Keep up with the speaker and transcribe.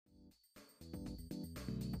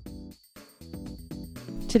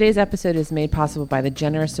Today's episode is made possible by the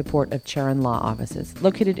generous support of Charon Law Offices.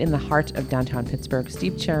 Located in the heart of downtown Pittsburgh,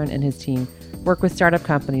 Steve Charon and his team work with startup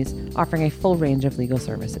companies offering a full range of legal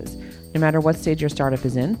services. No matter what stage your startup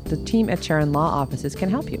is in, the team at Charon Law Offices can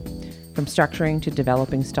help you. From structuring to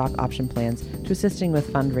developing stock option plans to assisting with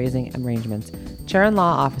fundraising arrangements, Charon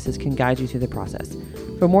Law Offices can guide you through the process.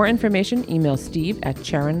 For more information, email Steve at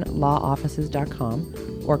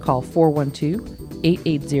charonlawoffices.com or call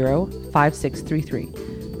 412-880-5633.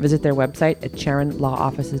 Visit their website at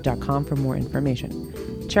charonlawoffices.com for more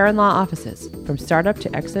information. Charon Law Offices, from startup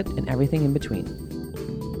to exit and everything in between.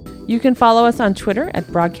 You can follow us on Twitter at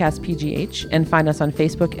BroadcastPGH and find us on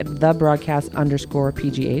Facebook at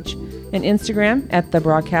TheBroadcast_PGH and Instagram at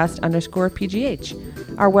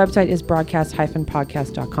TheBroadcast_PGH. Our website is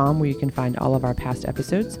broadcast-podcast.com, where you can find all of our past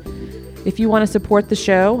episodes. If you want to support the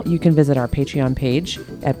show, you can visit our Patreon page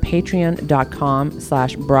at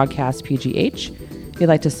patreon.com/broadcastpgh. If you'd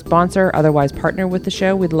like to sponsor or otherwise partner with the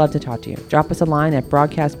show, we'd love to talk to you. Drop us a line at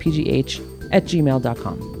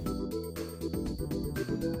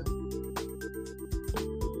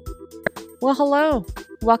broadcastpgh@gmail.com. Well, hello.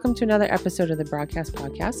 Welcome to another episode of the Broadcast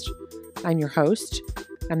Podcast. I'm your host.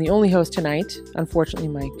 I'm the only host tonight. Unfortunately,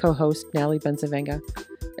 my co-host, Natalie Benzavenga,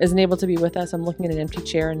 isn't able to be with us. I'm looking at an empty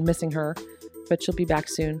chair and missing her, but she'll be back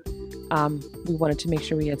soon. We wanted to make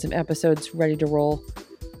sure we had some episodes ready to roll,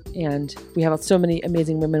 and we have so many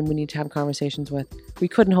amazing women we need to have conversations with. We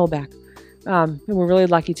couldn't hold back. And we're really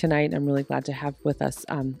lucky tonight. I'm really glad to have with us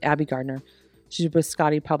Abby Gardner. She's with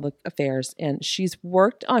Scotty Public Affairs, and she's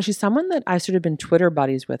someone that I've sort of been Twitter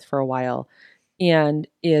buddies with for a while, and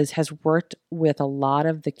has worked with a lot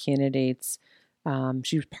of the candidates.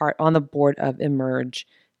 She was on the board of Emerge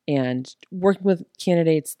and working with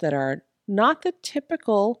candidates that are not the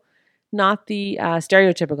stereotypical,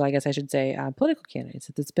 I guess I should say, political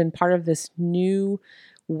candidates. It's been part of this new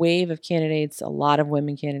wave of candidates, a lot of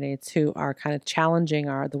women candidates who are kind of challenging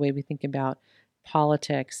the way we think about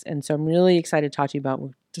politics. And so I'm really excited to talk to you about,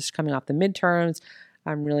 we're just coming off the midterms.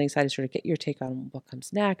 I'm really excited to sort of get your take on what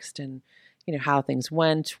comes next and, how things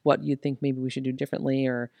went, what you think maybe we should do differently,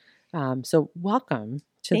 so welcome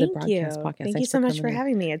to the Broadcast Podcast. Thank you so much for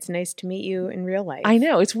having me. It's nice to meet you in real life. I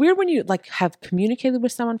know. It's weird when you have communicated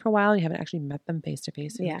with someone for a while, you haven't actually met them face to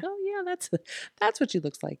face. Yeah. Like, oh yeah, that's what she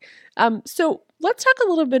looks like. So let's talk a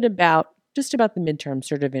little bit about the midterm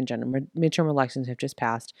sort of in general. Midterm elections have just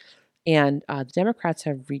passed, and the Democrats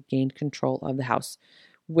have regained control of the House,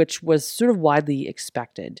 which was sort of widely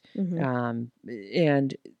expected. Mm-hmm.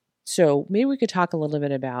 And so maybe we could talk a little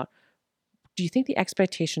bit about, do you think the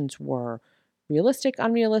expectations were realistic,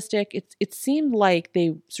 unrealistic? It seemed like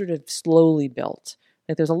they sort of slowly built.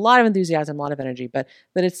 Like there's a lot of enthusiasm, a lot of energy, but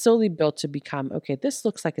that it's slowly built to become, okay, this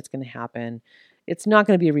looks like it's going to happen. It's not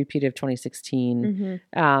going to be a repeat of 2016.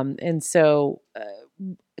 Mm-hmm. And so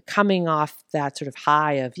coming off that sort of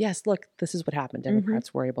high of, yes, look, this is what happened. Democrats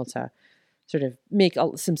mm-hmm. were able to sort of make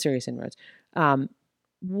some serious inroads.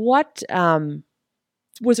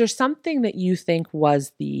 Was there something that you think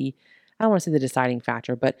was I don't want to say the deciding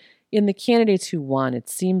factor, but in the candidates who won, it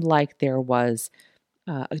seemed like there was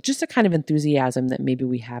just a kind of enthusiasm that maybe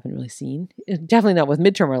we haven't really seen. Definitely not with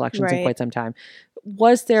midterm elections in quite some time.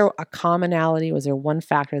 Was there a commonality? Was there one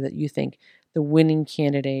factor that you think the winning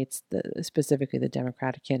candidates, specifically the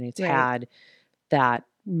Democratic candidates, had that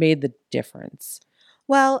made the difference?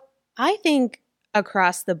 Well, I think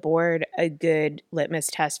across the board, a good litmus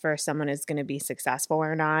test for if someone is going to be successful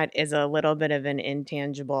or not is a little bit of an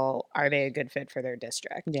intangible, are they a good fit for their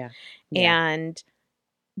district? Yeah. And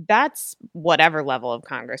that's whatever level of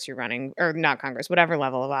Congress you're running, or not Congress, whatever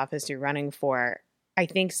level of office you're running for. I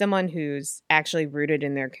think someone who's actually rooted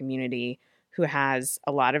in their community, who has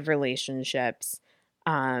a lot of relationships,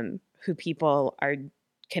 who people are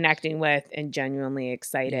connecting with and genuinely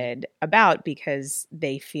excited about because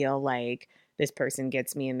they feel like this person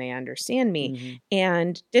gets me and they understand me. Mm-hmm.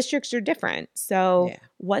 And districts are different. So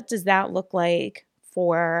what does that look like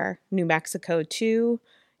for New Mexico 2,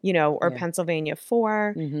 or Pennsylvania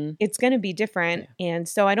 4? Mm-hmm. It's going to be different. Yeah. And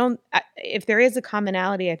so if there is a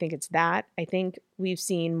commonality, I think it's that. I think we've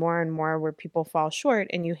seen more and more where people fall short,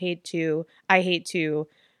 and I hate to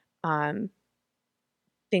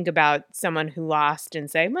think about someone who lost and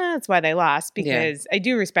say, well, that's why they lost, because I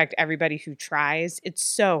do respect everybody who tries. It's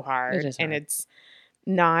so hard. It is hard. And it's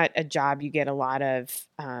not a job you get a lot of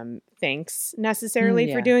thanks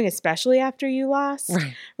necessarily for doing, especially after you lost.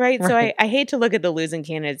 Right. So I hate to look at the losing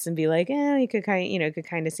candidates and be like, you could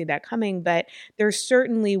kind of see that coming. But there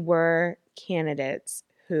certainly were candidates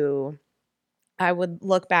who I would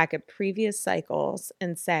look back at previous cycles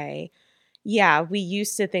and say, Yeah, we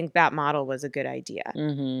used to think that model was a good idea.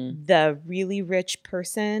 Mm-hmm. The really rich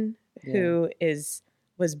person Yeah. who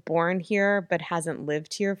was born here but hasn't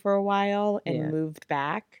lived here for a while and Yeah. moved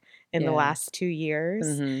back in the Yeah. last 2 years,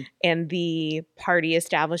 Mm-hmm. and the party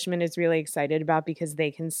establishment is really excited about because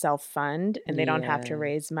they can self-fund and they don't have to Yeah.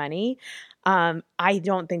 raise money. I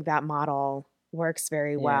don't think that model works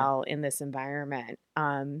very Yeah. well in this environment.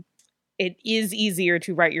 It is easier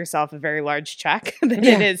to write yourself a very large check than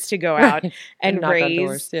Yeah. it is to go out Right. and knock on raise,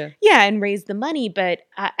 doors. Yeah. and raise the money. But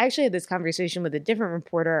I actually had this conversation with a different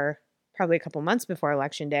reporter probably a couple months before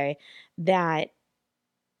Election Day that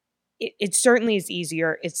it certainly is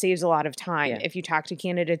easier. It saves a lot of time. Yeah. If you talk to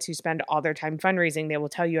candidates who spend all their time fundraising, they will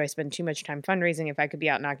tell you, I spend too much time fundraising. If I could be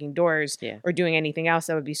out knocking doors Yeah. or doing anything else,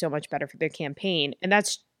 that would be so much better for their campaign. And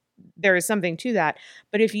there is something to that.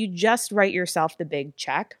 But if you just write yourself the big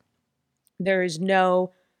check, there is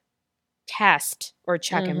no test or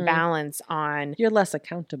check and balance on, You're less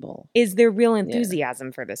accountable. is there real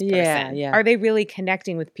enthusiasm for this person? Yeah. Are they really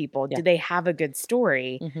connecting with people? Yeah. Do they have a good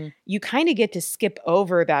story? Mm-hmm. You kind of get to skip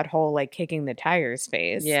over that whole like kicking the tires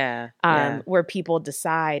phase. Yeah. Where people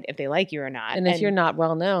decide if they like you or not. And if you're not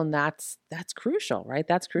well known, that's crucial, right?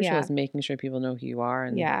 That's crucial, Yeah. is making sure people know who you are.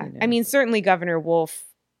 And yeah. you know. I mean, certainly Governor Wolf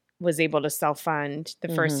was able to self-fund the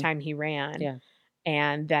first Mhm. time he ran. Yeah.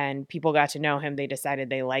 And then people got to know him. They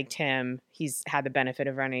decided they liked him. He's had the benefit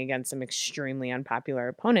of running against some extremely unpopular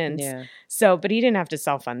opponents. Yeah. So, but he didn't have to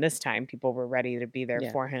self-fund this time. People were ready to be there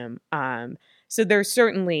Yeah. for him. So there's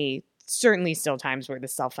certainly still times where the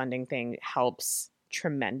self-funding thing helps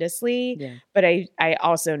tremendously. Yeah. But I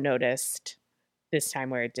also noticed this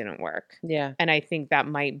time where it didn't work. Yeah. And I think that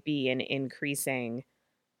might be an increasing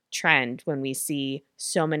trend when we see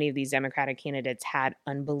so many of these Democratic candidates had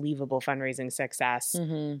unbelievable fundraising success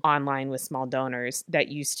Mm-hmm. online with small donors. That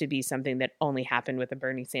used to be something that only happened with a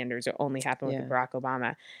Bernie Sanders or only happened with a Barack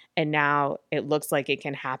Obama. And now it looks like it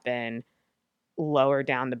can happen lower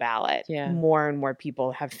down the ballot. Yeah. More and more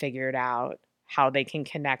people have figured out how they can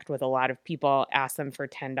connect with a lot of people, ask them for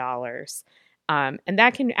 $10. And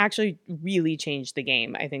that can actually really change the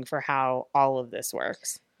game, I think, for how all of this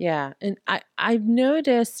works. Yeah. And I've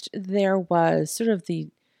noticed there was sort of the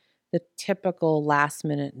typical last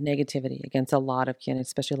minute negativity against a lot of candidates,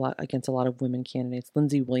 especially against a lot of women candidates.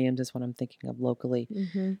 Lindsey Williams is what I'm thinking of locally,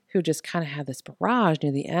 who just kind of had this barrage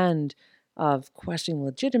near the end of questioning the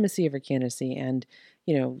legitimacy of her candidacy and,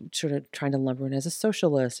 you know, sort of trying to lumber in as a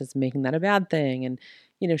socialist, as making that a bad thing. And,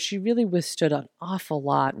 you know, she really withstood an awful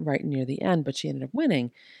lot right near the end, but she ended up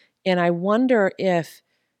winning. And I wonder if,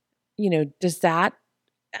 you know, does that,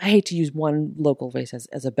 I hate to use one local race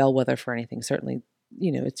as a bellwether for anything. Certainly,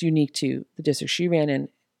 you know, it's unique to the district she ran in.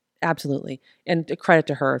 Absolutely. And a credit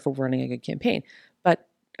to her for running a good campaign. But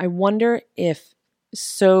I wonder if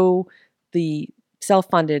the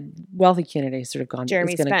self-funded wealthy candidate sort of gone.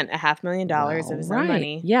 Jeremy spent $500,000 of his own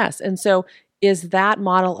money. Yes. And so is that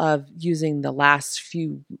model of using the last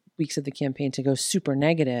few weeks of the campaign to go super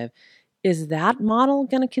negative, is that model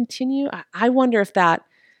going to continue? I wonder if that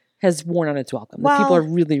has worn on its welcome. Well, people are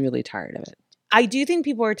really, really tired of it. I do think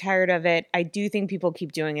people are tired of it. I do think people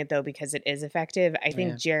keep doing it, though, because it is effective. I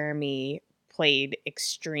think Jeremy played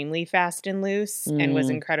extremely fast and loose and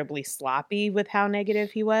was incredibly sloppy with how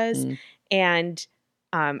negative he was. And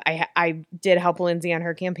I did help Lindsay on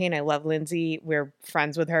her campaign. I love Lindsay. We're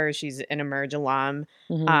friends with her. She's an Emerge alum.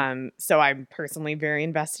 So I'm personally very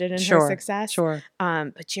invested in her success.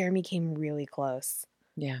 But Jeremy came really close.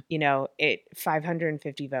 Yeah. You know,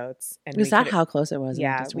 550 votes. And is that how close it was?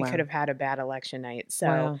 Yeah, we could have had a bad election night.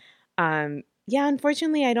 So, yeah,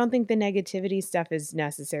 unfortunately, I don't think the negativity stuff is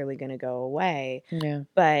necessarily going to go away. Yeah.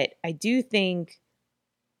 But I do think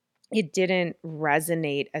it didn't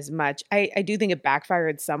resonate as much. I do think it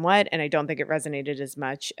backfired somewhat, and I don't think it resonated as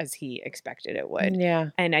much as he expected it would.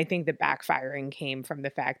 Yeah. And I think the backfiring came from the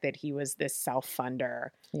fact that he was this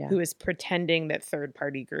self-funder who was pretending that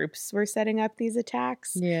third-party groups were setting up these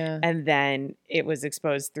attacks. Yeah. And then it was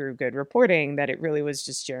exposed through good reporting that it really was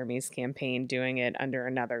just Jeremy's campaign doing it under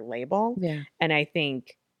another label. Yeah. And I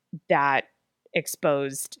think that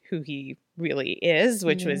exposed who he really is,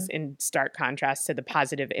 which was in stark contrast to the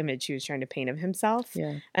positive image he was trying to paint of himself.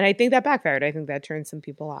 Yeah. And I think that backfired. I think that turned some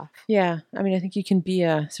people off. Yeah. I mean, I think you can be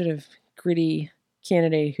a sort of gritty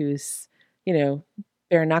candidate who's, you know,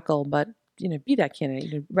 bare knuckle, but, you know, be that candidate.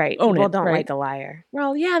 You know, right. Own people it, don't right? like a liar.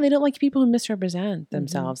 Well, yeah, they don't like people who misrepresent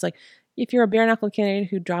themselves. Like, if you're a bare knuckle candidate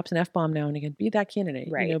who drops an F-bomb now and again, be that candidate.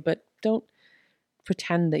 Right. You know, but don't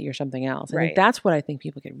pretend that you're something else. I Right. think that's what I think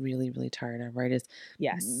people get really, really tired of, right? Is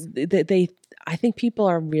Yes. I think people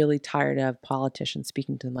are really tired of politicians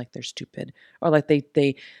speaking to them like they're stupid, or like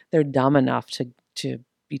they're dumb enough to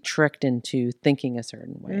be tricked into thinking a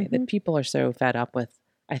certain way. That people are so fed up with,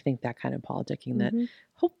 I think, that kind of politicking that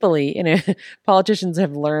hopefully, politicians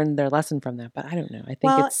have learned their lesson from that. But I don't know. I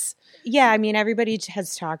think it's yeah. I mean, everybody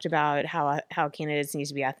has talked about how candidates need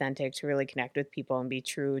to be authentic to really connect with people and be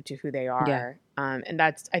true to who they are. And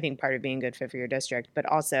that's, I think, part of being good fit for your district. But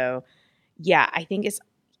also, yeah, I think it's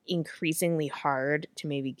increasingly hard to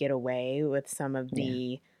maybe get away with some of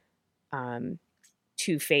the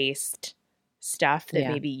two-faced stuff that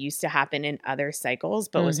maybe used to happen in other cycles,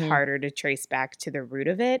 but was harder to trace back to the root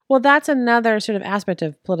of it. Well, that's another sort of aspect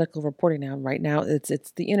of political reporting now. Right now,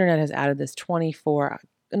 it's the internet has added this 24,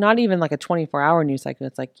 not even like a 24-hour news cycle.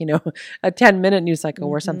 It's like, a 10-minute news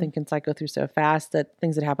cycle where something can cycle through so fast that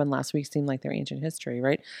things that happened last week seem like they're ancient history,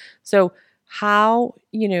 right? So how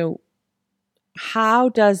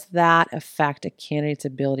does that affect a candidate's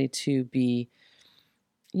ability to be,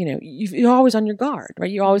 you're always on your guard, right?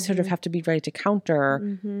 You always sort of have to be ready to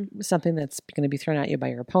counter something that's going to be thrown at you by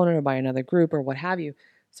your opponent or by another group or what have you.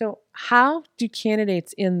 So how do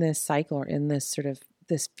candidates in this cycle or in this sort of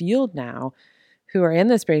this field now who are in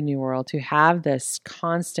this brave new world, who have this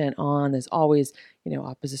constant on, there's always,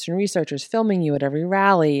 opposition researchers filming you at every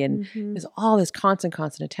rally and there's all this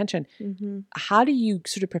constant attention. How do you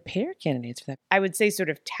sort of prepare candidates for that? I would say sort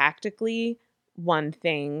of tactically, one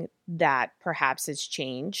thing that perhaps has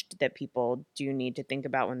changed that people do need to think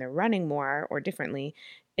about when they're running more or differently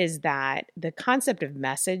is that the concept of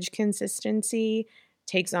message consistency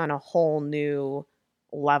takes on a whole new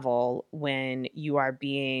level when you are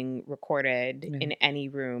being recorded in any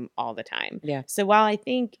room all the time. Yeah. So while I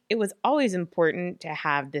think it was always important to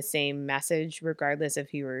have the same message regardless of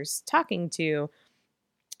who you were talking to,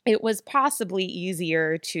 it was possibly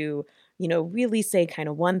easier to really say kind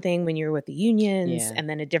of one thing when you're with the unions and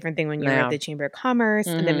then a different thing when you're at the Chamber of Commerce.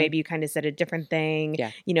 And then maybe you kind of said a different thing,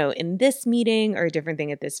 in this meeting or a different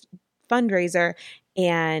thing at this fundraiser.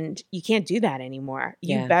 And you can't do that anymore.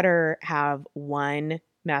 You better have one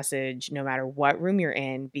message no matter what room you're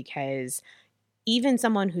in, because even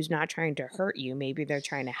someone who's not trying to hurt you, maybe they're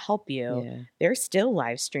trying to help you, they're still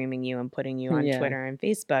live streaming you and putting you on Twitter and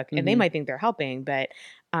Facebook. And they might think they're helping, but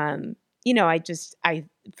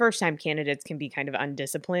first time candidates can be kind of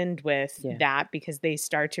undisciplined with that because they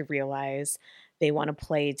start to realize they want to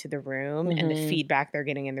play to the room and the feedback they're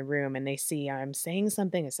getting in the room, and they see I'm saying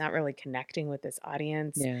something, it's not really connecting with this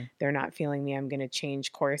audience. They're not feeling me. I'm going to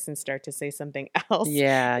change course and start to say something else.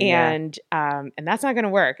 And that's not going to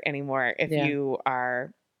work anymore if you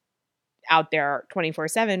are out there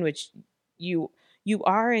 24/7, which you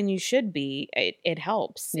are and you should be. It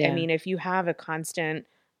helps. I mean, if you have a constant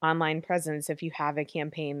online presence, if you have a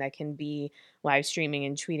campaign that can be live streaming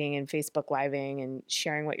and tweeting and Facebook living and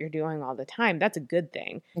sharing what you're doing all the time, that's a good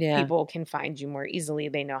thing. People can find you more easily.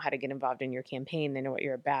 They know how to get involved in your campaign. They know what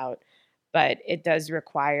you're about. But it does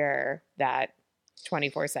require that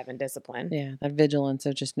 24/7 discipline. Yeah, that vigilance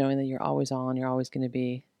of just knowing that you're always on, you're going to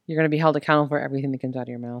be held accountable for everything that comes out of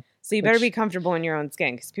your mouth. So you better be comfortable in your own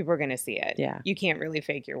skin because people are going to see it. You can't really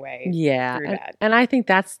fake your way through that. And I think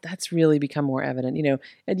that's really become more evident.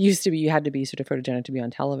 It used to be you had to be sort of photogenic to be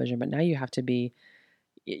on television, but now you have to be,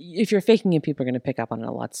 if you're faking it, people are going to pick up on it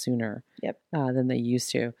a lot sooner than they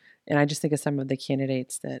used to. And I just think of some of the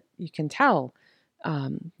candidates that you can tell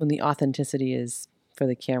when the authenticity is for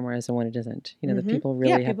the cameras and when it isn't. The people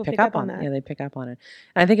really pick up on that. Yeah, they pick up on it.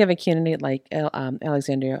 And I think of a candidate like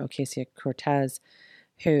Alexandria Ocasio-Cortez,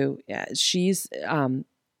 who she's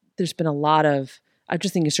there's been a lot of, I'm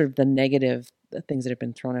just thinking sort of the negative things that have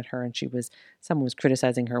been thrown at her. And someone was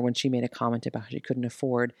criticizing her when she made a comment about how she couldn't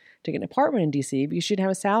afford to get an apartment in DC because she'd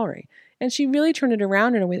have a salary. And she really turned it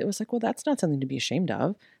around in a way that was like, well, that's not something to be ashamed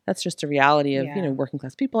of. That's just a reality of, working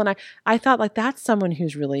class people. And I thought like that's someone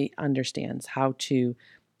who's really understands how to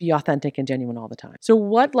be authentic and genuine all the time. So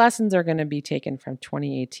what lessons are going to be taken from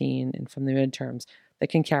 2018 and from the midterms that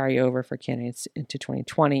can carry over for candidates into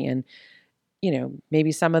 2020? And,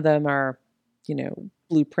 maybe some of them are,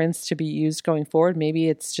 blueprints to be used going forward. Maybe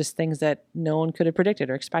it's just things that no one could have predicted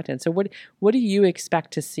or expected. So what do you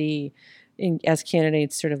expect to see as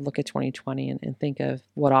candidates sort of look at 2020 and think of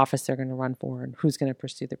what office they're going to run for and who's going to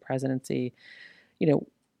pursue the presidency?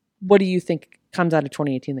 What do you think comes out of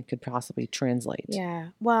 2018 that could possibly translate? Yeah.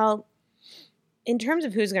 Well, In terms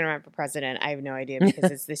of who's going to run for president, I have no idea because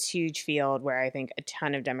it's this huge field where I think a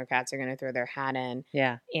ton of Democrats are going to throw their hat in.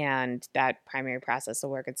 Yeah. And that primary process will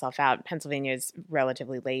work itself out. Pennsylvania is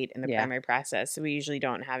relatively late in the primary process, so we usually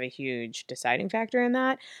don't have a huge deciding factor in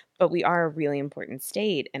that. But we are a really important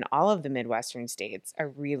state, and all of the Midwestern states are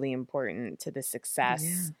really important to the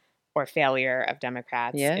success or failure of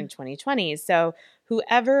Democrats in 2020. So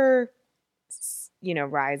whoever,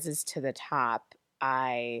 rises to the top,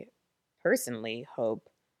 I personally hope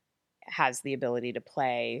has the ability to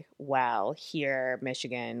play well here,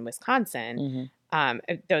 Michigan, Wisconsin.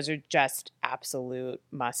 Those are just absolute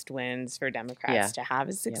must wins for Democrats to have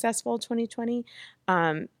a successful 2020.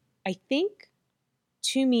 I think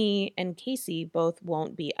Toomey and Casey both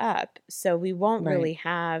won't be up, so we won't really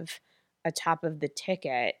have a top of the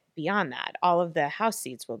ticket beyond that. All of the House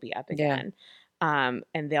seats will be up again, and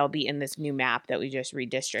they'll be in this new map that we just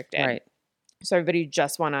redistricted. Right. So everybody who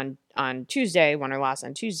just won on Tuesday, won or lost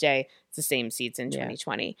on Tuesday, it's the same seats in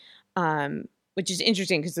 2020, which is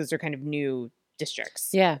interesting because those are kind of new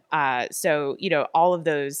districts. Yeah. So, all of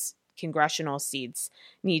those congressional seats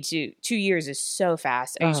need 2 years is so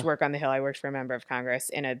fast. I used to work on the Hill. I worked for a member of Congress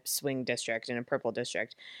in a swing district, in a purple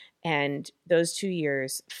district. And those 2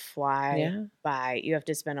 years fly by. You have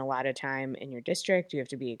to spend a lot of time in your district. You have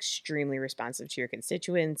to be extremely responsive to your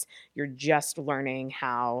constituents. You're just learning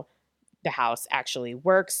how the House actually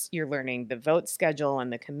works. You're learning the vote schedule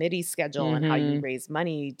and the committee schedule and how you raise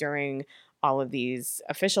money during all of these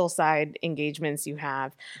official side engagements you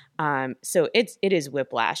have. So it is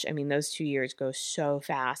whiplash. I mean, those 2 years go so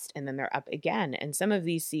fast, and then they're up again. And some of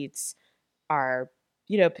these seats are,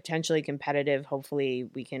 potentially competitive. Hopefully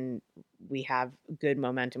we have good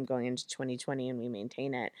momentum going into 2020 and we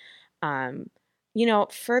maintain it.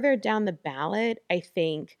 Further down the ballot, I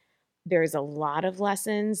think there's a lot of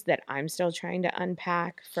lessons that I'm still trying to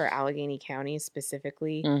unpack for Allegheny County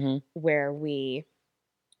specifically, where we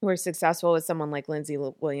were successful with someone like Lindsey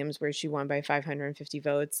Williams, where she won by 550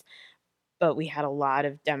 votes, but we had a lot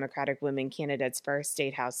of Democratic women candidates for our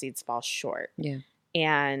state House seats fall short. Yeah.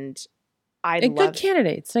 And good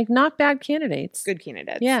candidates, like not bad candidates. Good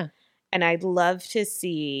candidates. Yeah. And I'd love to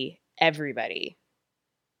see everybody,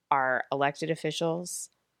 our elected officials,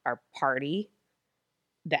 our party,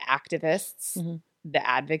 the activists, the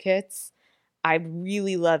advocates. I'd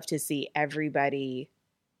really love to see everybody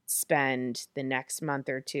spend the next month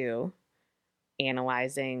or two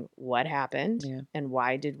analyzing what happened and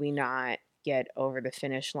why did we not get over the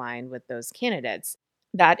finish line with those candidates.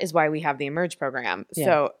 That is why we have the Emerge program. Yeah.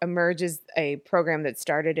 So Emerge is a program that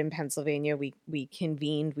started in Pennsylvania. We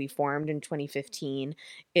formed in 2015.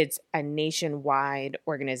 It's a nationwide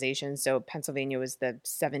organization. So Pennsylvania was the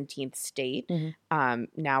 17th state.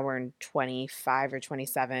 Now we're in 25 or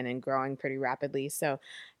 27 and growing pretty rapidly. So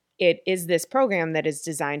it is this program that is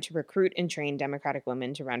designed to recruit and train Democratic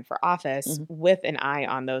women to run for office with an eye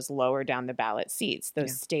on those lower down the ballot seats,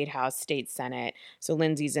 those state House, state Senate. So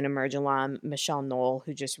Lindsay's an Emerge alum. Michelle Knoll,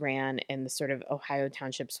 who just ran in the sort of Ohio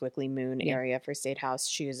Township, Swickley, Moon area for state House,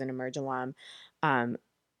 she is an Emerge alum.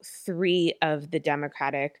 3 of the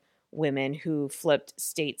Democratic women who flipped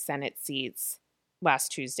state Senate seats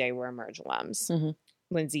last Tuesday were Emerge alums.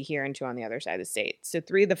 Lindsay here and 2 on the other side of the state. So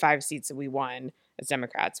 3 of the 5 seats that we won as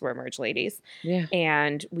Democrats were Emerge ladies. Yeah.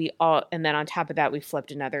 And then on top of that, we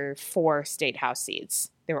flipped another 4 state House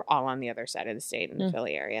seats. They were all on the other side of the state in the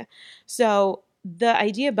Philly area. So the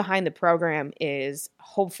idea behind the program is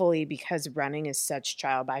hopefully, because running is such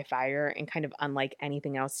trial by fire and kind of unlike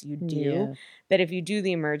anything else you do, that if you do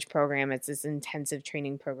the Emerge program, it's this intensive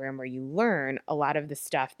training program where you learn a lot of the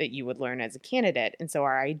stuff that you would learn as a candidate. And so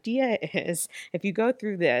our idea is, if you go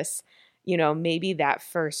through this, maybe that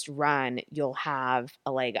first run, you'll have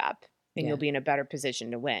a leg up and you'll be in a better position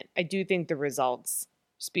to win. I do think the results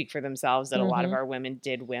speak for themselves, that a lot of our women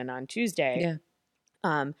did win on Tuesday.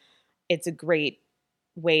 Yeah. It's a great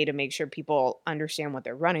way to make sure people understand what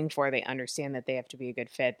they're running for. They understand that they have to be a good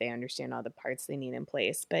fit. They understand all the parts they need in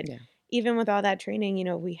place. But even with all that training,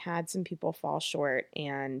 we had some people fall short,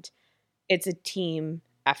 and it's a team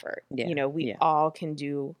effort. Yeah. We all can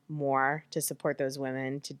do more to support those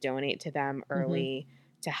women, to donate to them early,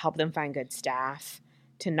 to help them find good staff,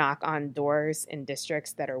 to knock on doors in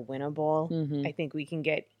districts that are winnable. I think we can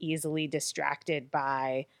get easily distracted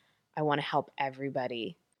by, I want to help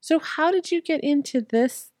everybody. So how did you get into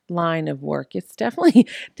this line of work? It's definitely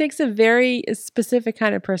takes a very specific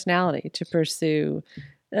kind of personality to pursue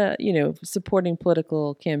supporting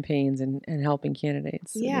political campaigns and helping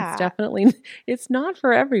candidates. Yeah. It's not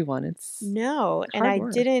for everyone. It's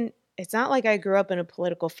it's not like I grew up in a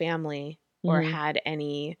political family or had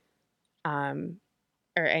any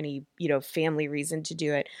or any, family reason to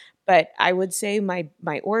do it. But I would say my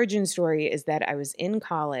origin story is that I was in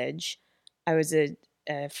college. I was a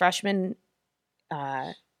freshman,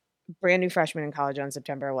 brand new freshman in college on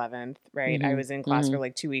September 11th, right? I was in class for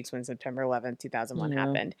like 2 weeks when September 11th, 2001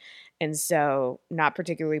 happened. And so not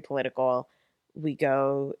particularly political. We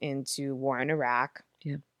go into war in Iraq.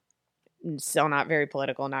 Yeah. Still not very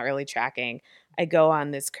political, not really tracking. I go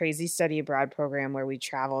on this crazy study abroad program where we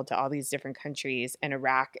traveled to all these different countries, and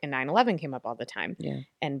Iraq and 9/11 came up all the time. Yeah.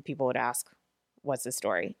 And people would ask, what's the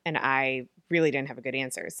story? And I really didn't have a good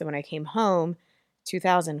answer. So when I came home,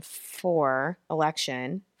 2004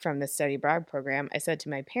 election from the study abroad program, I said to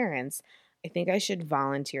my parents, I think I should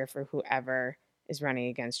volunteer for whoever is running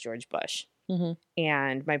against George Bush.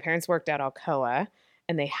 And my parents worked at Alcoa,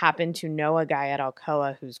 and they happened to know a guy at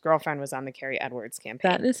Alcoa whose girlfriend was on the Kerry Edwards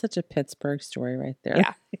campaign. That is such a Pittsburgh story right there.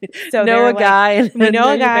 Yeah. So know a guy. We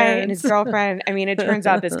know a guy and his girlfriend. I mean, it turns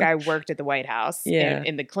out this guy worked at the White House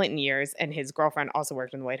in the Clinton years, and his girlfriend also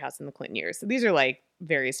worked in the White House in the Clinton years. So these are like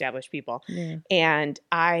very established people. Yeah. And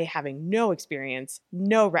I, having no experience,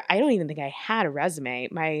 I don't even think I had a resume.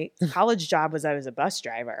 My college job was I was a bus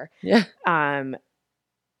driver. Yeah.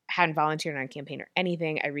 Hadn't volunteered on a campaign or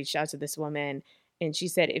anything. I reached out to this woman, and she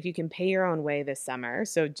said, if you can pay your own way this summer,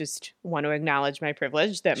 so just want to acknowledge my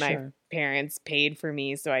privilege that my parents paid for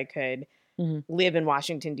me so I could live in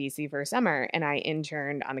Washington, D.C. for a summer. And I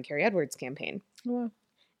interned on the Kerry Edwards campaign. Wow.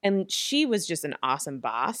 And she was just an awesome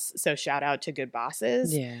boss. So shout out to good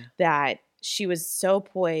bosses. Yeah. That she was so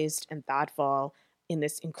poised and thoughtful in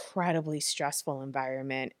this incredibly stressful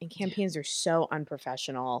environment. And campaigns are so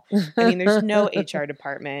unprofessional. I mean, there's no HR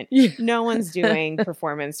department. No one's doing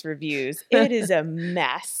performance reviews. It is a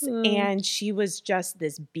mess. And she was just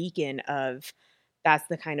this beacon of, that's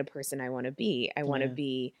the kind of person I want to be. I want to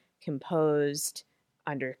be composed,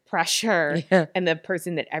 under pressure, and the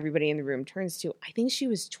person that everybody in the room turns to. I think she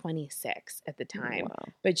was 26 at the time,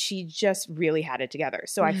 but she just really had it together.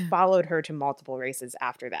 So I followed her to multiple races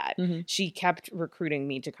after that. She kept recruiting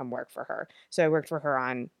me to come work for her. So I worked for her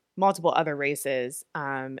on multiple other races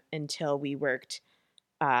until we worked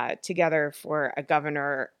together for a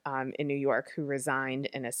governor in New York who resigned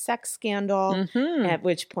in a sex scandal, at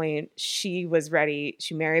which point she was ready.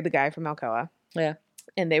 She married the guy from Alcoa. Yeah.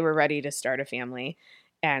 And they were ready to start a family.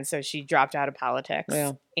 And so she dropped out of politics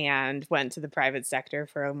and went to the private sector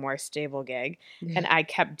for a more stable gig. Yeah. And I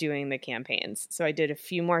kept doing the campaigns. So I did a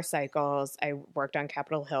few more cycles. I worked on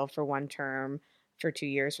Capitol Hill for one term for 2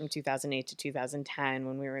 years, from 2008 to 2010,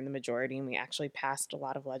 when we were in the majority, and we actually passed a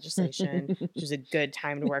lot of legislation, which was a good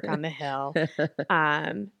time to work on the Hill.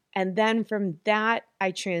 And then from that,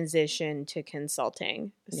 I transitioned to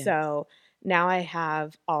consulting. Yeah. So now I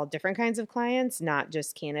have all different kinds of clients, not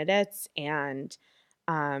just candidates. And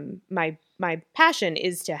my passion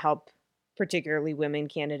is to help particularly women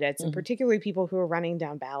candidates and particularly people who are running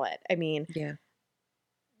down ballot. I mean,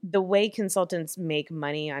 the way consultants make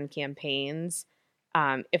money on campaigns,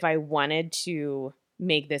 if I wanted to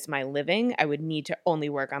make this my living, I would need to only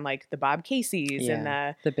work on like the Bob Casey's and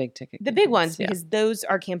the big ticket, the big ones, because those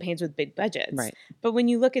are campaigns with big budgets. Right. But when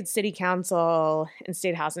you look at city council and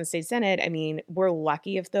state house and state senate, I mean, we're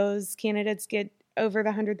lucky if those candidates get over the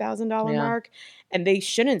 $100,000 mark, and they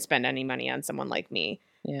shouldn't spend any money on someone like me.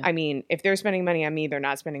 Yeah. I mean, if they're spending money on me, they're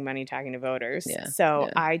not spending money talking to voters. Yeah. So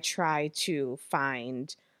I try to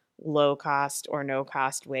find low cost or no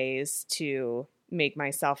cost ways to make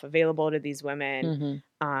myself available to these women.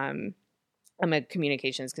 I'm a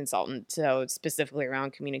communications consultant, so specifically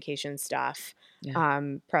around communication stuff,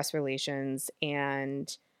 press relations,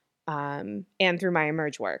 and through my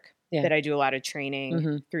Emerge work that I do a lot of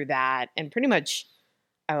training through that, and pretty much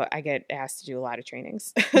I get asked to do a lot of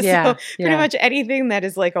trainings. So pretty much anything that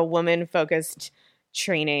is like a woman focused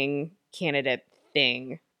training candidate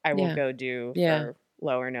thing, I will go do for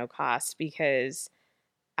low or no cost, because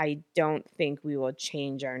I don't think we will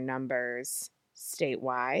change our numbers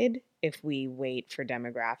statewide if we wait for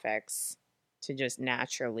demographics to just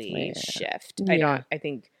naturally shift. I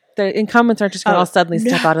think the incumbents aren't just going to all suddenly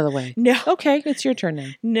step out of the way. No. Okay, it's your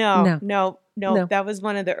turn now. No. That was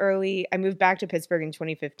one of the early, I moved back to Pittsburgh in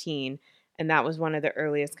 2015, and that was one of the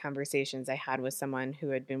earliest conversations I had with someone who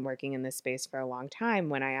had been working in this space for a long time,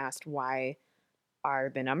 when I asked, why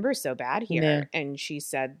are the numbers so bad here? Yeah. And she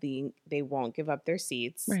said they won't give up their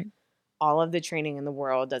seats. Right. All of the training in the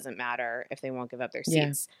world doesn't matter if they won't give up their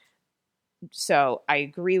seats. Yeah. So I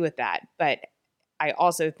agree with that. But I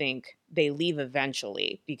also think they leave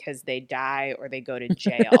eventually because they die or they go to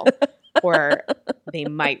jail or they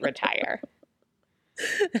might retire.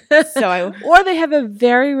 Or they have a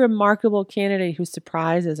very remarkable candidate who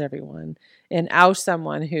surprises everyone and outs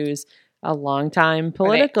someone who's a longtime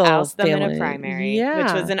political oust them family. in a primary,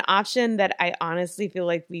 which was an option that I honestly feel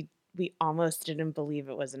like we almost didn't believe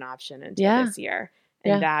it was an option until this year.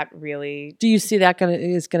 And that really... Do you see that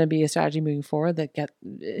is going to be a strategy moving forward, that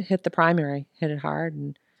hit the primary, hit it hard,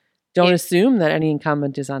 and don't assume that any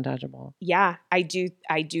incumbent is untouchable? Yeah, I do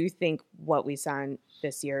think what we saw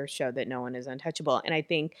this year showed that no one is untouchable. And I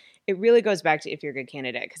think it really goes back to if you're a good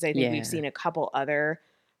candidate, because I think we've seen a couple other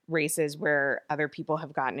races where other people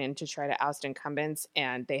have gotten in to try to oust incumbents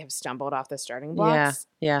and they have stumbled off the starting blocks.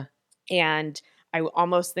 Yeah. And I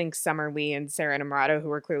almost think Summer Lee and Sarah Innamorato, who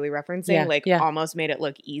we're clearly referencing, almost made it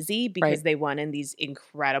look easy because they won in these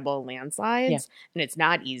incredible landslides. And it's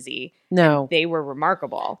not easy. No. They were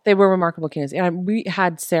remarkable. They were remarkable candidates. And we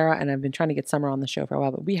had Sarah, and I've been trying to get Summer on the show for a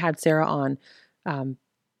while, but we had Sarah on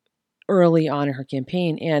early on in her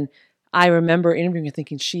campaign. And I remember interviewing her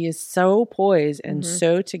thinking she is so poised and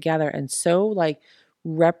so together and so like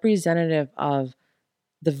representative of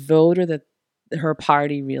the voter that her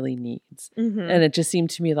party really needs. And it just seemed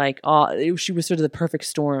to me like she was sort of the perfect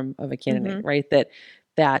storm of a candidate, right?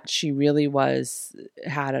 That she really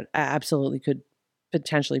absolutely could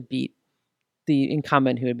potentially beat the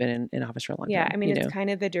incumbent who had been in office for a long time. Yeah, I mean, it's kind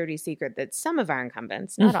of the dirty secret that some of our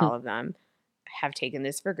incumbents, not all of them, have taken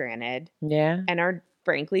this for granted. Yeah. And are,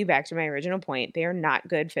 frankly, back to my original point, they are not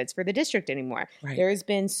good fits for the district anymore. Right. There has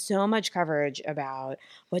been so much coverage about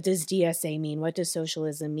what does DSA mean? What does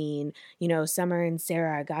socialism mean? You know, Summer and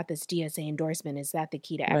Sarah got this DSA endorsement. Is that the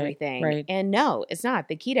key to everything? Right. And no, it's not.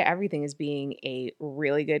 The key to everything is being a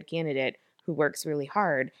really good candidate who works really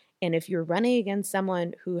hard. And if you're running against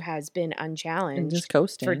someone who has been unchallenged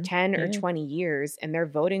for 10 or 20 years and their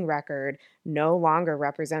voting record no longer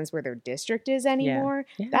represents where their district is anymore,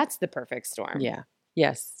 that's the perfect storm. Yeah.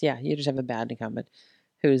 Yes. Yeah. You just have a bad incumbent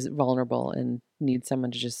who's vulnerable and needs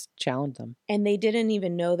someone to just challenge them. And they didn't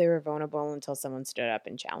even know they were vulnerable until someone stood up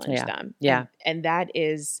and challenged them. Yeah. And that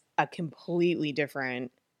is a completely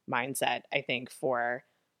different mindset, I think, for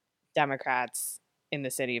Democrats in the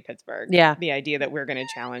city of Pittsburgh. Yeah. The idea that we're going to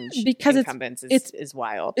challenge incumbents is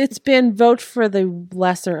wild. It's been vote for the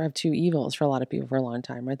lesser of two evils for a lot of people for a long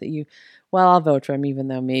time, right? I'll vote for him even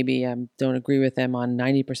though maybe I don't agree with him on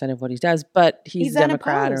 90% of what he does, but he's a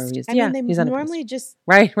Democrat unopposed. or he's normally just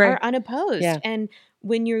are unopposed. Yeah. And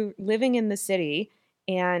when you're living in the city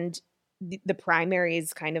and the primary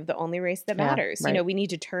is kind of the only race that matters. Right. You know, we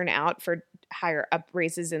need to turn out for higher up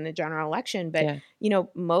races in the general election. But, you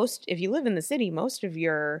know, if you live in the city, most of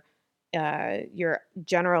your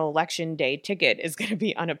general election day ticket is going to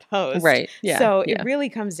be unopposed. Right. Yeah. So it really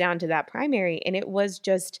comes down to that primary. And it was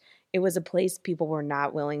a place people were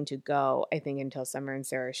not willing to go, I think, until Summer and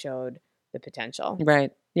Sarah showed the potential.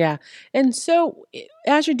 Right. Yeah. And so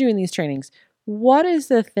as you're doing these trainings, what is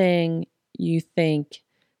the thing you think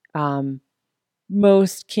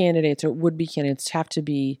most candidates or would-be candidates have to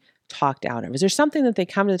be talked out of? Is there something that they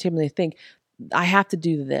come to the table and they think, I have to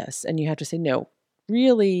do this, and you have to say, no,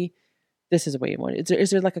 really, this is the way you want it? Is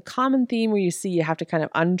there like a common theme where you see you have to kind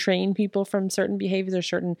of untrain people from certain behaviors or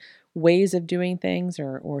certain ways of doing things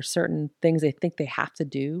or certain things they think they have to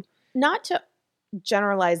do? Not to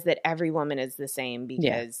generalize that every woman is the same,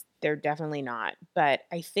 because they're definitely not. But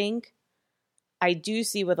I think I do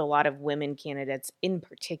see with a lot of women candidates in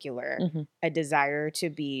particular, a desire to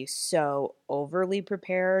be so overly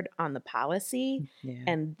prepared on the policy.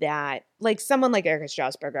 And that, like someone like Erica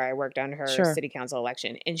Strasburger, I worked on her city council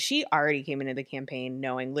election, and she already came into the campaign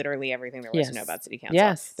knowing literally everything there was to know about city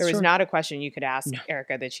council. There was not a question you could ask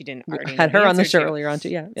Erica that she didn't already know. Had her on the show earlier on too.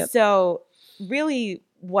 Yeah. Yep. So really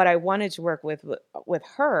what I wanted to work with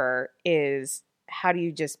her is, how do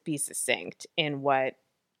you just be succinct in what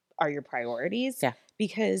are your priorities? Yeah.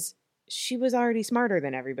 Because she was already smarter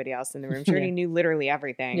than everybody else in the room. She already knew literally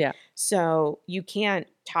everything. Yeah. So you can't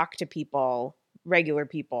talk to people, regular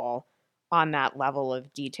people, on that level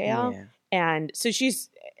of detail. Yeah. And so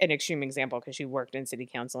she's an extreme example because she worked in city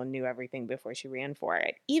council and knew everything before she ran for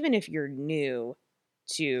it. Even if you're new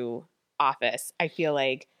to office, I feel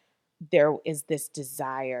like there is this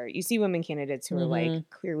desire. You see women candidates who are like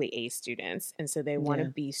clearly A students, and so they want to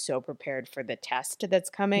be so prepared for the test that's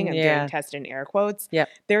coming. I'm doing test in air quotes.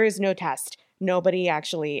 There is no test. Nobody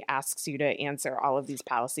actually asks you to answer all of these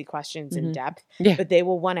policy questions in depth, but they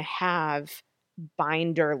will want to have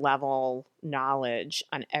binder level knowledge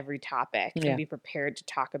on every topic and be prepared to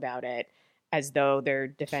talk about it as though they're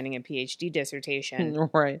defending a PhD dissertation.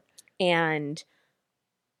 Right. And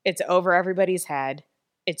it's over everybody's head.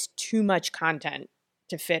 It's too much content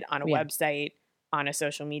to fit on a website, on a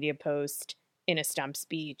social media post, in a stump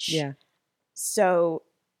speech. Yeah. So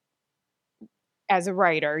as a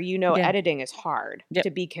writer, Yeah. editing is hard. Yep.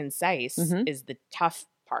 To be concise is the tough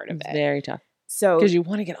part of It's it. very tough. So because you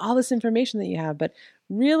want to get all this information that you have, but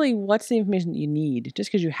really, what's the information that you need? Just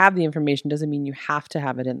because you have the information doesn't mean you have to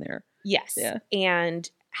have it in there. yes. Yeah. And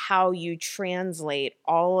how you translate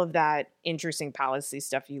all of that interesting policy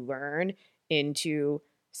stuff you learn into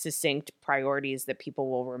succinct priorities that people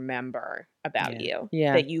will remember about you.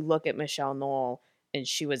 Yeah. That you look at Michelle Knoll and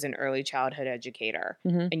she was an early childhood educator,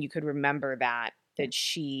 and you could remember that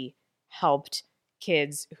she helped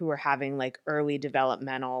kids who were having like early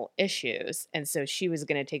developmental issues. And so she was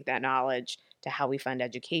going to take that knowledge to how we fund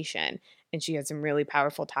education. And she had some really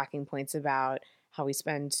powerful talking points about how we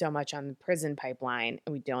spend so much on the prison pipeline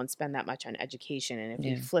and we don't spend that much on education. And if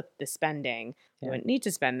we flip the spending, we wouldn't need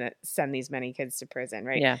to send these many kids to prison,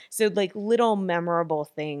 right? Yeah. So like little memorable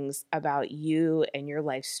things about you and your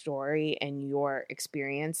life story and your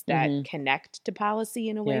experience that connect to policy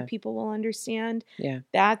in a way people will understand. Yeah.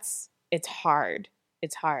 It's hard.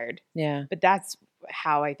 It's hard. Yeah. But that's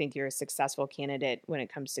how I think you're a successful candidate when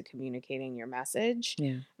it comes to communicating your message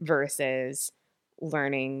versus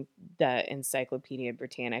learning the Encyclopedia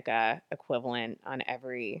Britannica equivalent on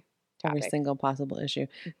every single possible issue.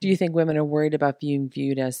 Do you think women are worried about being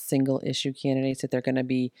viewed as single issue candidates, that they're going to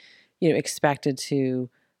be, expected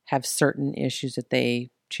to have certain issues that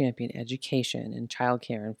they champion, education and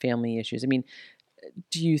childcare and family issues? I mean,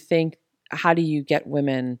 how do you get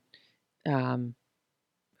women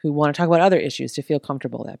who want to talk about other issues to feel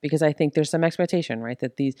comfortable with that? Because I think there's some expectation, right,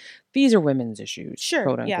 that these are women's issues, sure,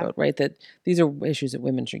 quote unquote, right? That these are issues that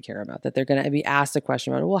women should care about, that they're going to be asked a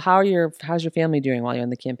question about, well, how's your family doing while you're on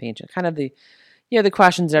the campaign trail? Kind of the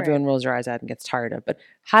questions that everyone rolls their eyes at and gets tired of. But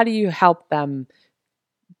how do you help them,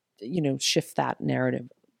 shift that narrative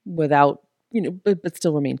without, but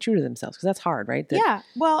still remain true to themselves? Because that's hard, right? Yeah.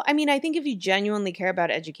 Well, I mean, I think if you genuinely care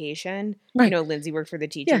about education, Lindsay worked for the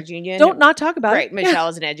teachers union. Don't not talk about it. Right. Michelle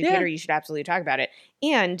is an educator. You should absolutely talk about it.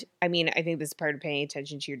 And I mean, I think this is part of paying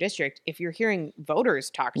attention to your district. If you're hearing voters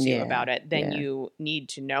talk to you about it, then you need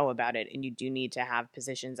to know about it and you do need to have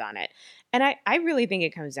positions on it. And I really think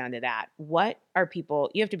it comes down to that. What are people,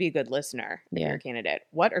 you have to be a good listener if you're a candidate.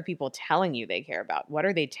 What are people telling you they care about? What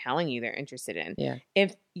are they telling you they're interested in? Yeah.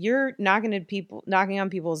 If you're knocking on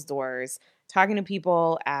people's doors, talking to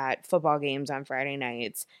people at football games on Friday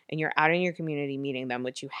nights, and you're out in your community meeting them,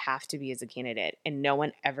 which you have to be as a candidate, and no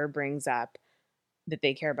one ever brings up that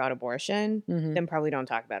they care about abortion, then probably don't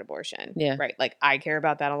talk about abortion. Yeah. Right. Like I care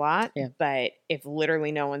about that a lot, Yeah. but if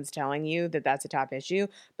literally no one's telling you that that's a top issue,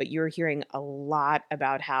 but you're hearing a lot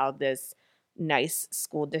about how this nice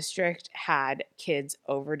school district had kids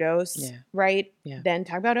overdose, right? Yeah. Then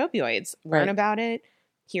talk about opioids, learn about it,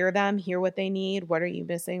 hear them, hear what they need. What are you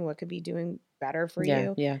missing? What could be doing better for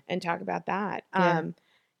you? Yeah. And talk about that. Yeah.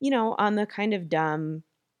 On the kind of dumb,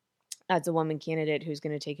 as a woman candidate who's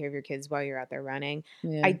going to take care of your kids while you're out there running.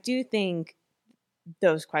 Yeah. I do think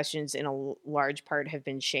those questions in a large part have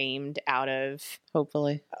been shamed out of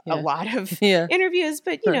hopefully a lot of interviews,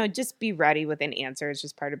 but just be ready with an answer. It's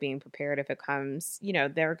just part of being prepared. If it comes,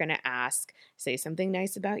 they're going to say something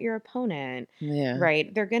nice about your opponent,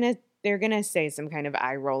 right? They're going to say some kind of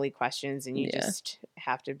eye-rolly questions, and you just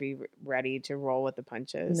have to be ready to roll with the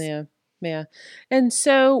punches. Yeah. Yeah. And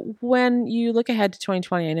so when you look ahead to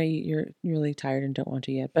 2020, I know you're really tired and don't want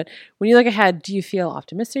to yet, but when you look ahead, do you feel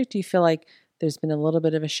optimistic? Do you feel like there's been a little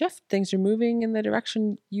bit of a shift? Things are moving in the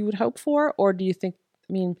direction you would hope for? Or do you think,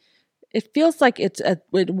 it feels like it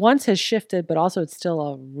once has shifted, but also it's still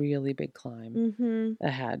a really big climb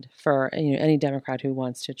ahead for any Democrat who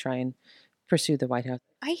wants to try and pursue the White House?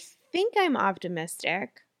 I think I'm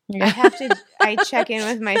optimistic. I check in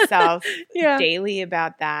with myself daily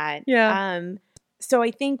about that. Yeah. So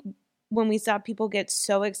I think when we saw people get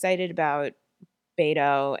so excited about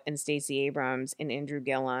Beto and Stacey Abrams and Andrew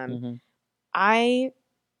Gillum, I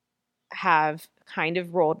have kind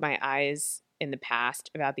of rolled my eyes in the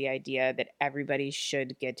past about the idea that everybody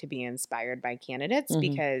should get to be inspired by candidates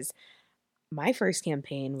because my first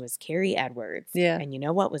campaign was Carrie Edwards. Yeah. And you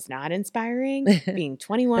know what was not inspiring? Being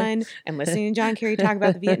 21 and listening to John Kerry talk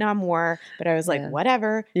about the Vietnam War. But I was like,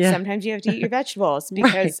 whatever. Yeah. Sometimes you have to eat your vegetables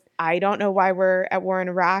because I don't know why we're at war in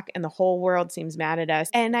Iraq and the whole world seems mad at us.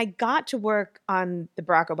 And I got to work on the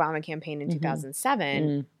Barack Obama campaign in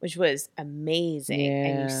 2007, which was amazing.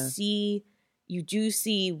 Yeah. And you do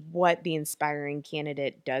see what the inspiring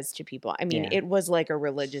candidate does to people. I mean, it was like a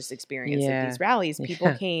religious experience at these rallies.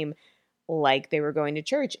 People came like they were going to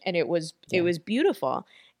church, and it was beautiful.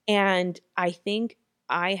 And I think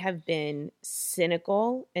I have been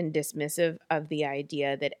cynical and dismissive of the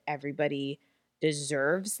idea that everybody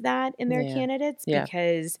deserves that in their candidates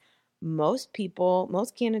because most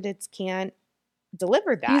candidates can't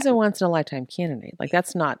deliver that. He's a once in a lifetime candidate. Like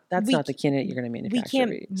that's not the candidate you're going to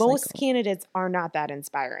manufacture. Most candidates are not that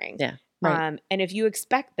inspiring. Yeah. Right. And if you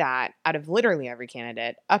expect that out of literally every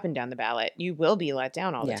candidate up and down the ballot, you will be let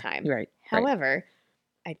down all the time. Right. However,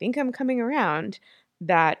 I think I'm coming around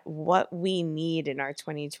that what we need in our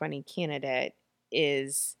 2020 candidate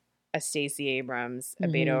is a Stacey Abrams, a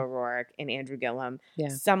Beto O'Rourke, and Andrew Gillum. Yeah.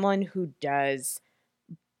 Someone who does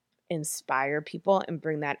inspire people and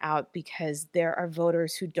bring that out, because there are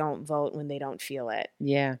voters who don't vote when they don't feel it.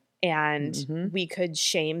 Yeah. And we could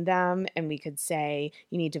shame them and we could say,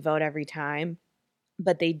 you need to vote every time,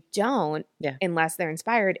 but they don't unless they're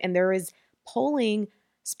inspired. And there is polling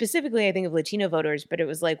specifically, I think, of Latino voters, but it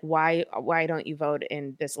was like, why don't you vote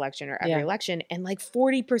in this election or every election? And like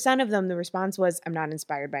 40% of them, the response was, I'm not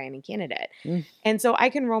inspired by any candidate. And so I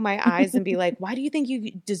can roll my eyes and be like, why do you think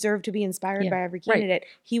you deserve to be inspired by every candidate?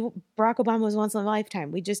 Barack Obama was once in a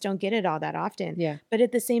lifetime. We just don't get it all that often. Yeah. But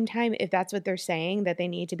at the same time, if that's what they're saying, that they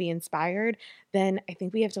need to be inspired, then I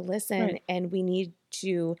think we have to listen and we need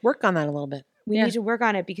to work on that a little bit. We need to work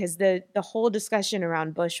on it, because the whole discussion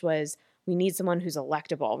around Bush was, we need someone who's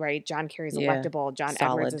electable, right? John Kerry's electable. John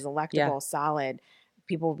Edwards is electable, solid.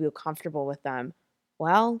 People will feel comfortable with them.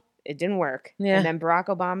 Well, it didn't work. Yeah. And then Barack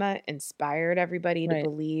Obama inspired everybody to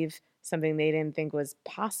believe something they didn't think was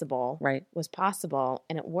possible was possible,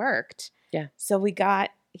 and it worked. Yeah. So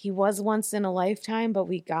he was once in a lifetime, but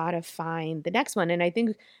we got to find the next one. And I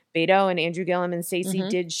think Beto and Andrew Gillum and Stacey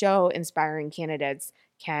did show inspiring candidates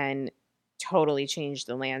can totally changed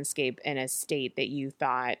the landscape in a state that you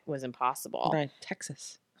thought was impossible. Right.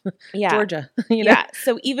 Texas. Georgia. Yeah.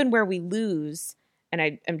 So even where we lose, and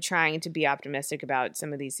I'm trying to be optimistic about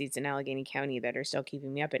some of these seats in Allegheny County that are still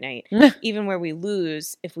keeping me up at night. Even where we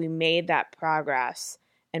lose, if we made that progress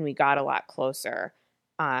and we got a lot closer,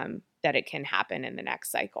 that it can happen in the next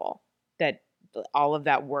cycle. That all of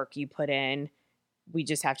that work you put in, we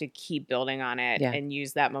just have to keep building on it and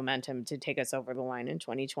use that momentum to take us over the line in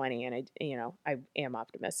 2020. And I am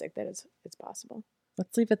optimistic that it's possible.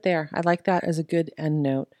 Let's leave it there. I like that as a good end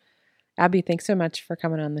note. Abby, thanks so much for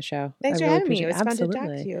coming on the show. Thanks for having me. It was fun to talk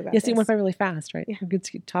to you about this. Yes, it went by really fast, right? Yeah. Good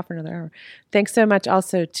to talk for another hour. Thanks so much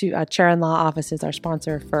also to Charon Law Offices, our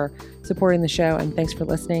sponsor, for supporting the show. And thanks for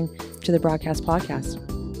listening to the Broadcast Podcast.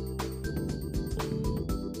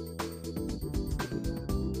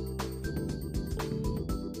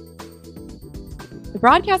 The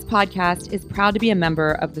Broadcast Podcast is proud to be a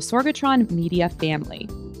member of the Sorgatron Media family.